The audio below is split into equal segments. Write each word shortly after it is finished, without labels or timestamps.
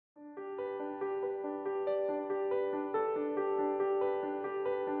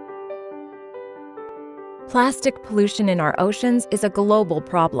Plastic pollution in our oceans is a global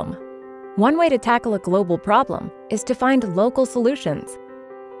problem. One way to tackle a global problem is to find local solutions.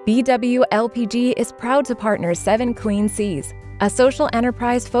 BW LPG is proud to partner 7 Clean Seas, a social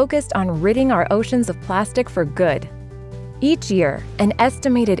enterprise focused on ridding our oceans of plastic for good. Each year, an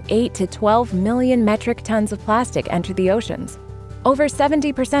estimated 8 to 12 million metric tons of plastic enter the oceans. Over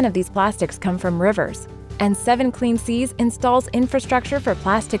 70% of these plastics come from rivers, and 7 Clean Seas installs infrastructure for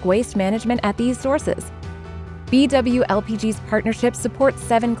plastic waste management at these sources. BW LPG's partnership supports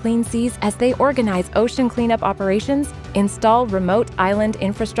 7 Clean Seas as they organize ocean cleanup operations, install remote island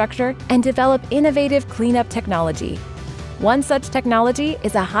infrastructure, and develop innovative cleanup technology. One such technology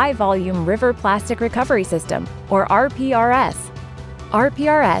is a high-volume river plastic recovery system, or RPRS.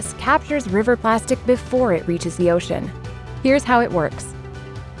 RPRS captures river plastic before it reaches the ocean. Here's how it works.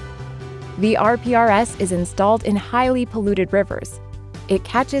 The RPRS is installed in highly polluted rivers. It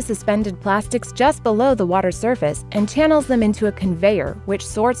catches suspended plastics just below the water surface and channels them into a conveyor, which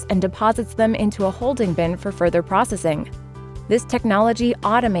sorts and deposits them into a holding bin for further processing. This technology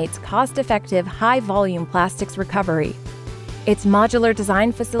automates cost-effective, high-volume plastics recovery. Its modular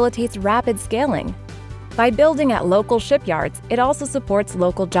design facilitates rapid scaling. By building at local shipyards, it also supports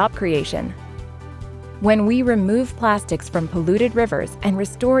local job creation. When we remove plastics from polluted rivers and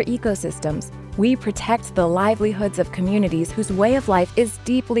restore ecosystems, we protect the livelihoods of communities whose way of life is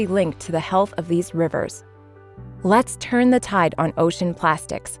deeply linked to the health of these rivers. Let's turn the tide on ocean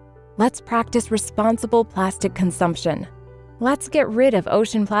plastics. Let's practice responsible plastic consumption. Let's get rid of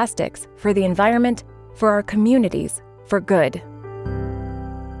ocean plastics for the environment, for our communities, for good.